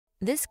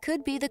This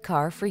could be the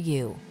car for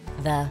you.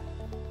 The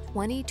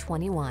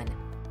 2021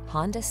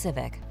 Honda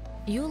Civic.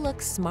 You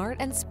look smart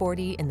and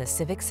sporty in the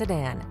Civic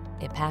sedan.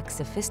 It packs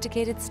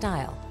sophisticated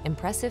style,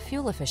 impressive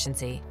fuel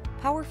efficiency,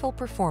 powerful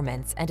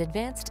performance, and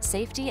advanced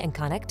safety and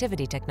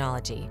connectivity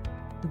technology.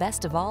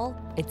 Best of all,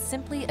 it's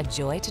simply a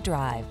joy to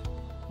drive.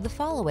 The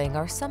following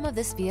are some of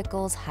this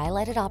vehicle's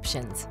highlighted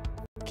options: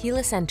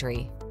 keyless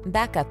entry,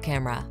 backup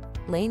camera,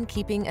 lane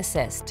keeping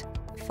assist,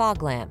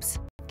 fog lamps,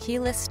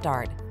 keyless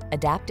start,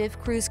 adaptive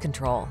cruise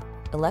control,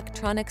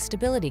 electronic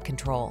stability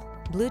control,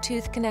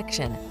 Bluetooth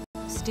connection,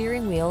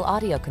 steering wheel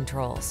audio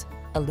controls,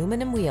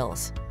 aluminum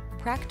wheels.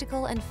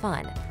 Practical and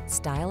fun,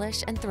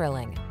 stylish and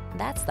thrilling.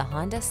 That's the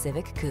Honda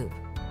Civic Coupe.